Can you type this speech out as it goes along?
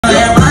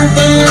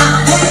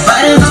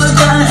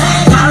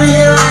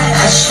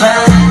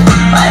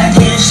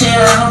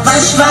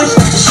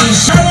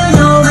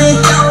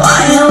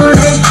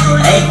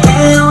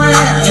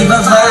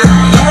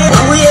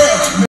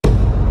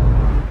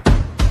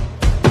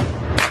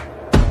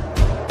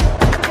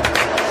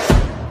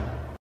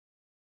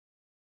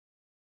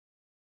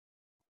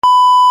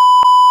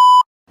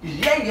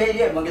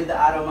Maganda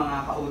araw mga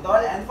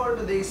kautol, and for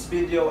today's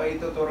video ay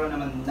tuturo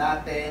naman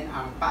natin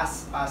ang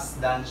PASHPASH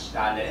Dance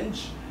Challenge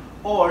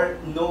or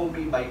Know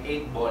Me by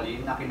 8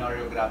 Ballin na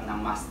kinoreograph ng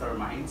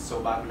Mastermind. So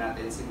bago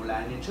natin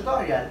simulan yung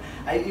tutorial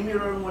ay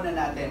i-mirror muna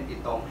natin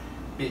itong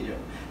video.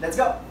 Let's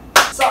go!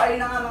 So ayun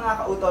na nga mga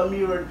kautol,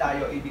 mirror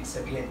tayo. Ibig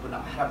sabihin kung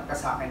nakaharap ka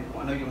sa akin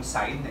kung ano yung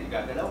side na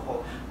igagalaw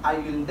ko,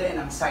 ayun din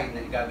ang side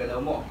na igagalaw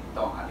mo.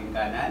 Ito ang ating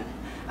kanan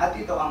at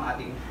ito ang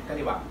ating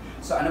kaliwa.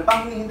 So ano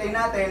pang hinihintay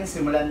natin?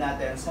 Simulan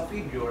natin sa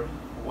figure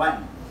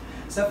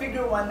 1. Sa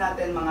figure 1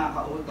 natin mga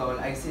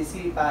kautol ay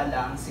sisipa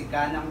lang si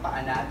kanang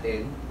paa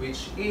natin,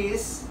 which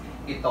is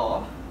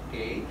ito.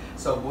 Okay?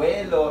 So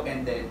buwelo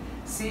and then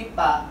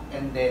sipa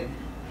and then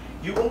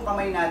yung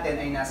kamay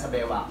natin ay nasa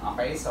bewang.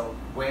 Okay? So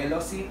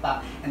buwelo, sipa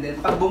and then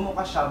pag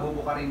bumuka siya,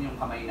 bubuka rin yung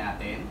kamay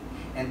natin.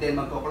 And then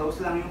magko-close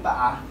lang yung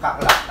paa,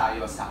 kaklap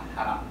tayo sa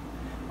harap.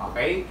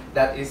 Okay?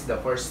 That is the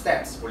first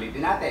steps.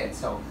 Ulitin natin.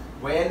 So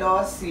buwelo,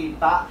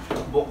 sipa,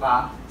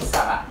 buka,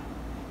 sara.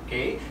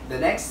 Okay?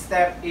 The next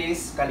step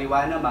is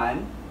kaliwa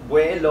naman,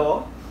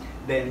 buwelo,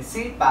 then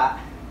sipa,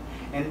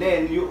 and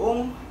then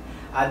yung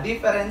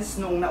difference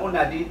nung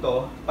nauna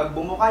dito, pag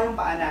bumuka yung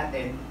paa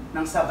natin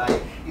ng sabay,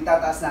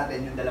 itataas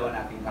natin yung dalawa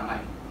nating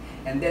kamay.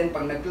 And then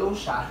pag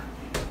nag-close siya,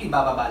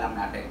 ibababa lang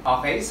natin.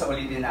 Okay? So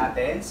ulitin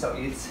natin. So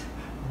it's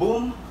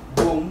boom,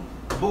 boom,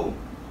 boom.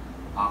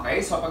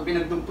 Okay? So pag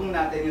pinagdugtong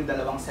natin yung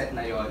dalawang set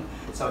na yon,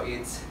 so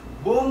it's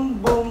boom,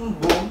 boom,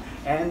 boom,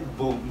 and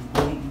boom,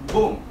 boom,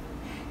 boom.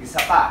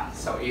 Isa pa.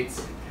 So,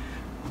 it's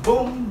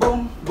boom,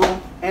 boom, boom,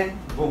 and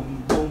boom,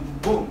 boom,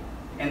 boom.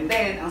 And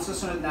then, ang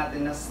susunod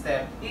natin na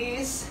step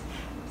is,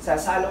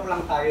 sasalok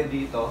lang tayo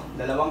dito,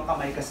 dalawang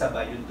kamay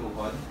kasabay yung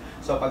tuhod.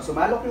 So, pag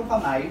sumalok yung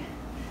kamay,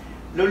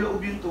 luloob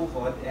yung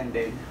tuhod, and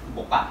then,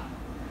 buka.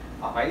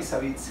 Okay?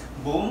 So, it's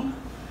boom,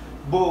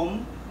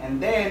 boom,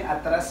 and then,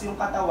 atras yung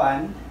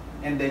katawan,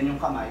 and then yung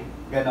kamay.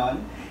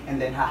 Ganon.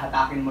 And then,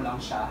 hahatakin mo lang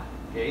siya.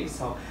 Okay,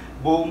 so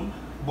boom,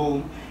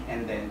 boom,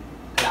 and then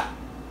clap.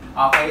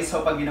 Okay,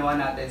 so pag ginawa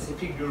natin si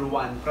figure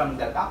 1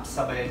 from the top,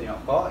 sabayan niyo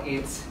ako,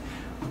 it's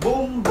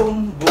boom,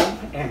 boom, boom,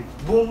 and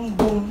boom,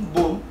 boom,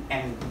 boom,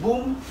 and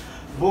boom,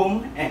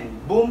 boom, and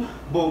boom,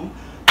 boom,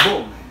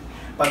 boom.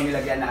 Pag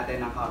nilagyan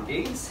natin ng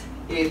countings,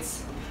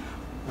 it's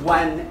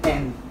 1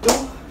 and 2,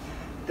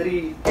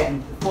 3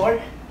 and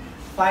 4,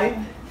 5,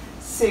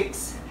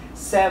 6,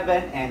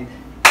 7, and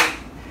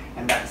 8.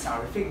 And that is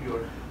our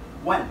figure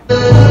 1.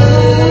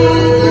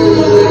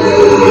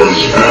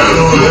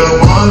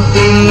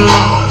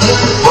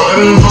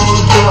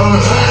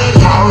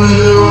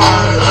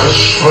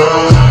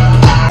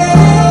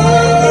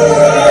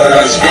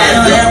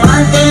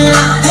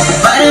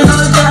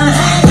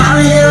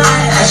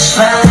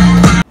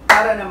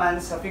 Para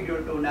naman sa figure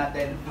 2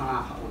 natin mga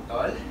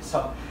kautol,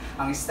 so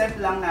ang step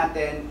lang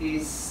natin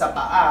is sa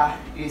paa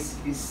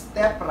is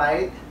step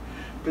right,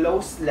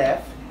 close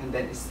left, and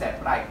then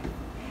step right.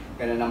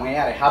 Ganun ang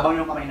mangyayari habang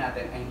yung kamay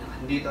natin ay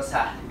nandito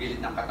sa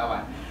gilid ng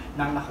katawan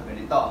nang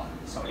nakaganito.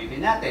 So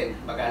ulitin natin,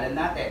 bagalan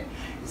natin.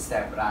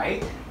 Step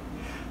right,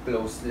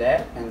 close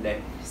left, and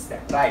then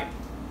step right.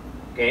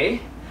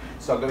 Okay?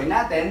 So gawin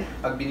natin,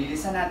 pag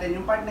binilisan natin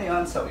yung part na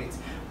yon, so it's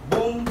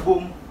boom,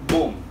 boom,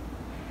 boom.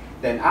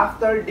 Then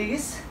after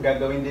this,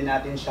 gagawin din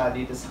natin siya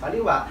dito sa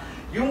kaliwa.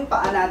 Yung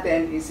paa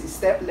natin is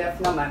step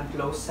left naman,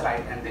 close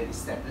right, and then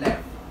step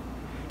left.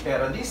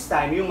 Pero this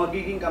time, yung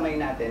magiging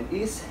kamay natin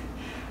is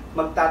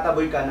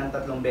magtataboy ka ng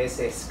 3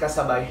 beses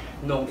kasabay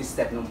nung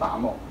step ng paa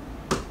mo.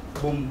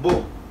 Boom,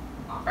 boom.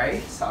 Okay?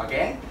 So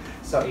again,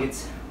 so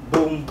it's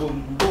boom,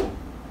 boom, boom.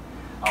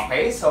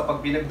 Okay? So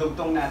pag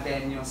binagdugtong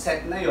natin yung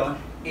set na yon,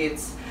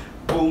 it's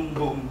boom,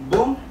 boom,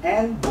 boom,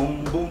 and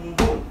boom, boom,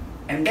 boom.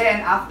 And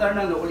then, after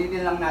na,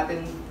 ulitin lang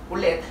natin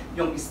ulit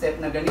yung step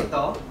na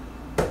ganito.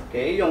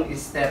 Okay? Yung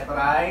step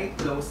right,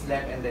 close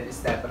left, and then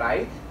step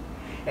right.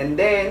 And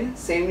then,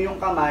 same yung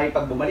kamay,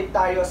 pag bumalik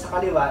tayo sa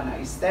kaliwa na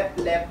step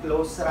left,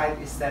 close right,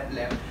 step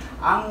left,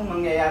 ang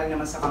mangyayari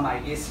naman sa kamay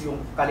is yung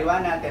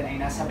kaliwa natin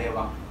ay nasa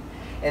bewang.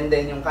 And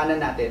then, yung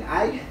kanan natin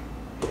ay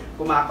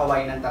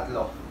kumakaway ng 3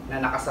 na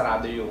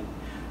nakasarado yung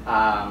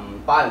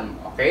palm.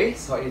 Okay?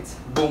 So, it's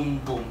boom,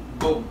 boom,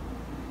 boom.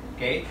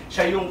 Okay?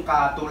 Siya yung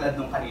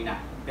katulad nung kanina.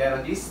 Pero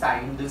this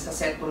time, dun sa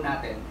set 2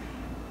 natin,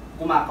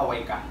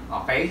 kumakaway ka.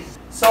 Okay?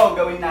 So,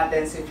 gawin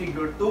natin si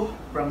figure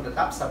 2 from the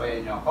top.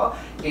 Sabayan nyo ako.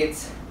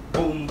 It's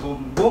boom,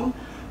 boom, boom,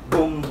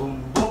 boom,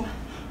 boom, boom,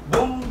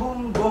 boom, boom,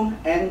 boom,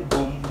 and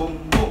boom, boom,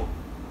 boom.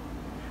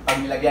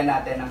 Pag nilagyan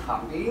natin ng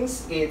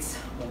countings, it's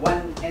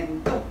 1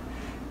 and 2,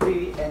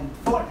 3 and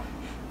 4,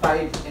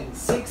 5 and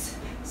 6,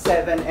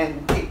 7 and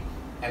 8.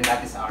 And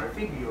that is our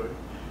figure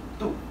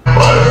 2.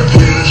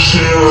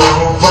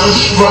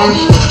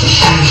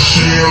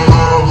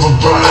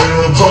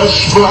 Ballin,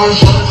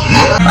 PASHPASH.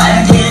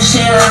 Why can't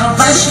she have a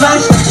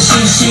PASHPASH?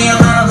 She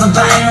have a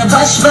Ballin,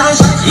 PASHPASH.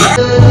 Yeah.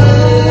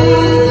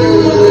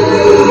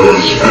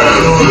 I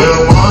know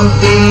that one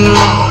thing,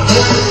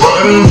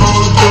 but it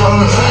goes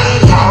down.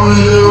 How do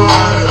you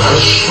like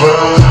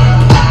PASHPASH?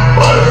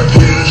 Why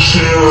can't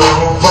she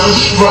have a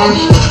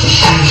PASHPASH?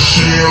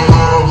 She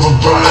have a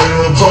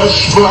Ballin,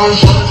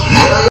 PASHPASH.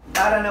 Yeah.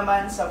 Para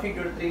naman sa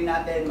figure 3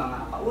 natin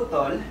mga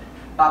kautol,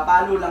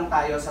 papalo lang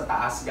tayo sa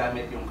taas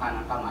gamit yung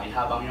kanang kamay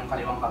habang yung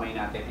kaliwang kamay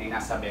natin ay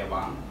nasa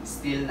bewang.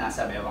 Still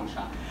nasa bewang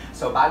siya.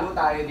 So palo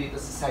tayo dito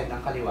sa side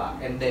ng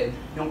kaliwa and then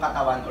yung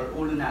katawan or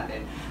ulo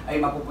natin ay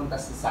mapupunta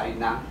sa side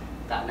ng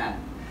kanan.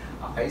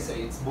 Okay, so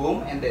it's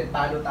boom and then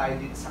palo tayo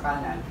dito sa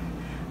kanan.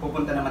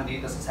 Pupunta naman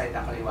dito sa side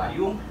ng kaliwa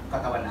yung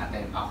katawan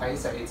natin. Okay,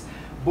 so it's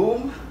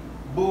boom,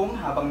 boom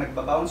habang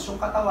nagbabounce yung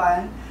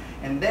katawan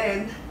and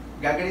then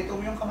gaganito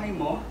mo yung kamay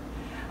mo.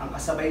 Ang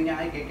kasabay niya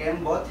ay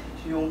kikembot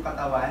yung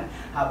katawan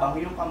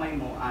habang yung kamay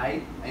mo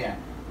ay, ayan,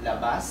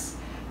 labas,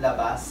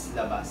 labas,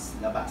 labas,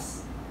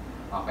 labas.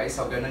 Okay,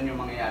 so ganun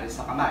yung mangyayari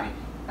sa kamay.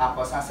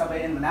 Tapos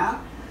sasabayan mo na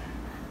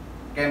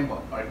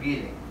kembot or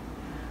giling.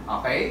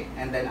 Okay,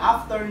 and then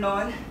after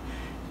nun,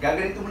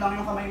 gaganito mo lang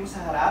yung kamay mo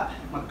sa harap,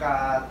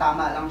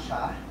 magkatama lang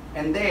siya.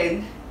 And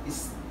then,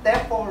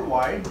 step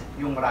forward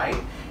yung right,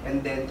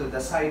 and then to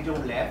the side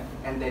yung left,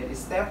 and then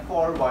step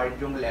forward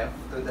yung left,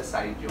 to the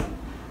side yung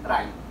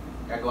right.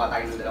 Gagawa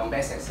tayo ng dalawang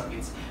beses. So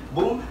it's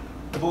boom,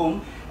 boom,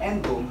 and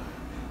boom,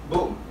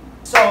 boom.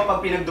 So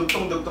pag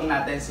pinagdugtong-dugtong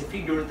natin si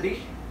figure 3,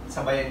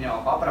 sabayan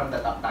nyo ako, from the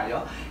top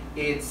tayo.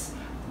 It's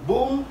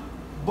boom,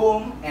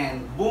 boom,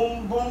 and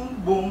boom,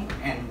 boom, boom,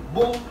 and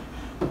boom,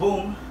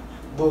 boom,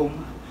 boom,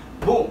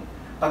 boom.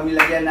 Pag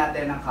nilagyan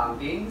natin ng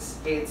countings,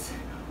 it's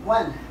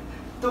 1,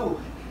 2,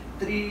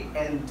 3,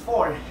 and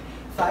 4,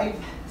 5,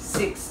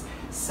 6,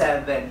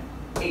 7,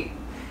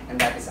 8. And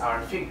that is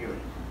our figure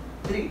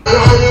 3.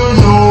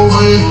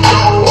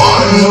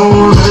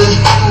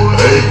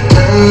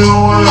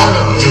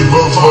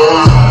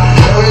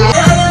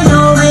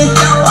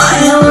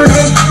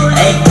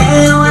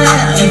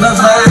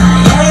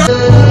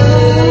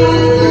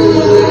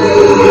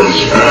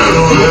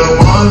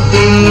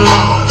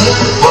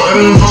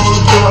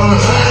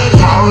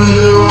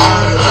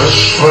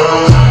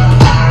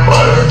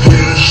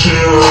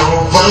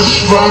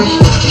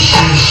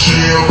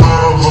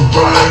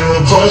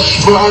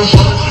 PASHPASH.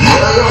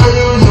 Yeah,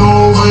 you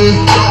know me.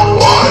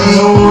 Why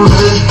you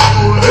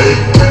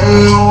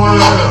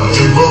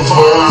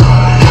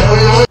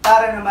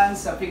Para naman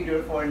sa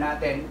figure 4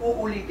 natin,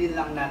 uulitin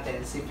lang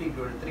natin si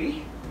figure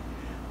 3,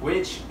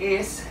 which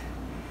is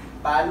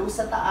palo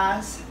sa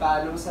taas,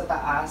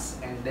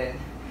 and then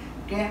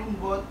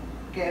kembot,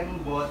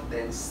 kembot,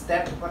 then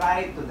step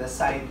right to the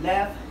side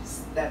left,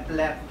 step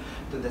left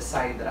to the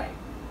side right.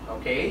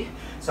 Okay?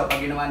 So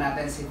pag ginawa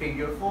natin si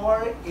figure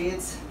 4,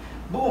 it's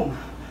boom,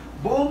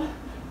 boom,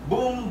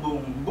 boom,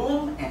 boom,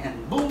 boom, and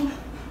boom,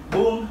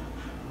 boom,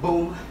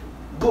 boom,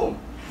 boom.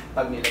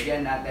 Pag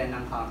nilagyan natin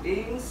ng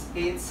countings,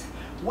 it's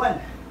 1,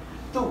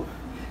 2,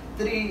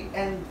 3,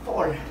 and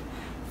 4,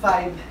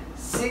 5,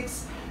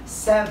 6,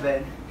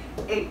 7,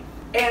 8.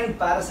 And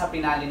para sa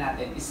pinali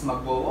natin is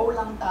mag-wow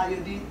lang tayo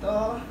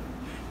dito,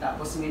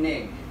 tapos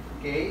minig.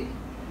 Okay?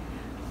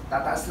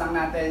 Tataas lang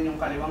natin yung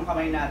kaliwang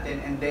kamay natin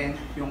and then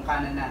yung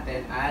kanan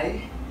natin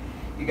ay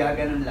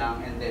igaganon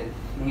lang and then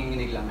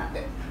nginginig lang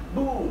natin.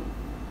 Boom!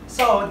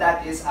 So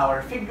that is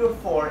our figure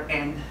 4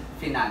 and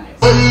finale.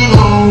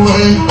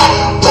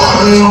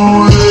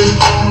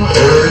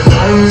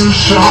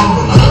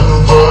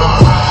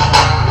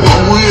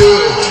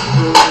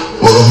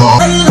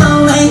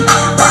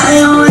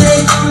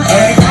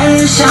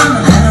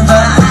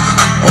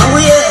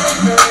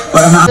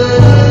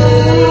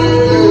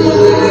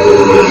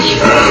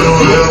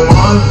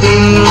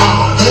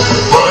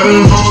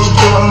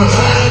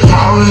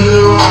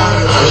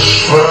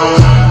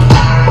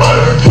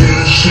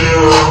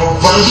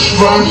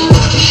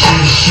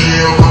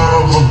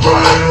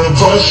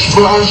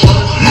 PASHPASH.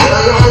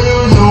 Yeah, you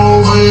know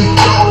me.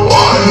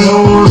 Why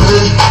you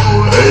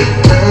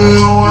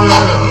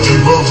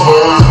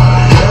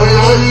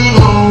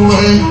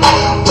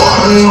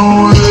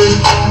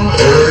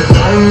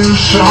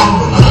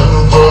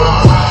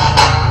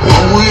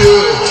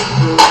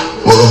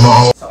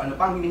So ano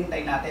pang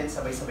hinihintay natin?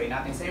 Sabay-sabay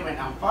natin sa iyo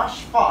ang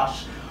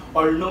PASHPASH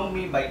or Know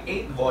Me by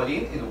 8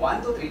 Ballin in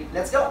 1, 2, 3.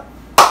 Let's go!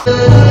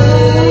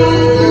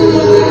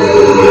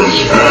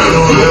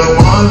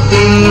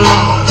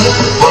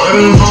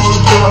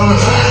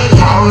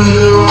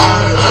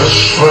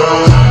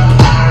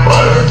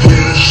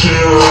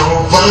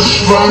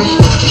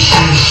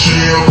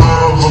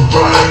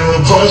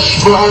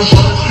 PASHPASH.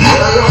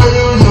 Yeah,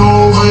 you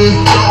know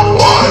me.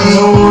 Why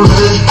you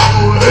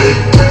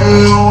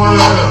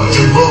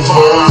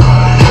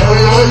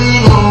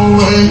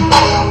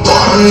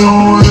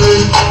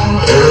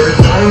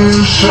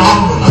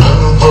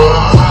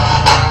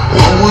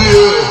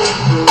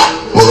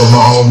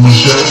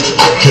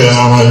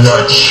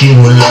she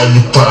will like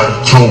you part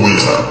to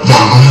it.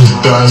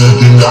 Dahil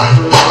din dahil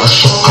pa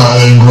sa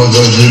kain mo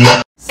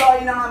So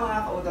ayun na nga mga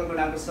kautol, kung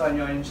nagustuhan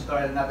nyo yung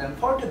tutorial natin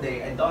for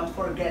today, and don't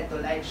forget to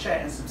like,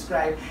 share, and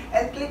subscribe,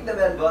 and click the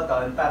bell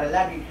button para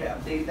lagi kayo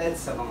updated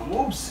sa mga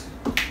moves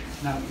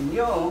ng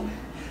inyong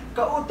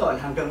kautol.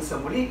 Hanggang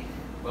sa muli,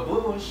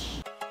 babush!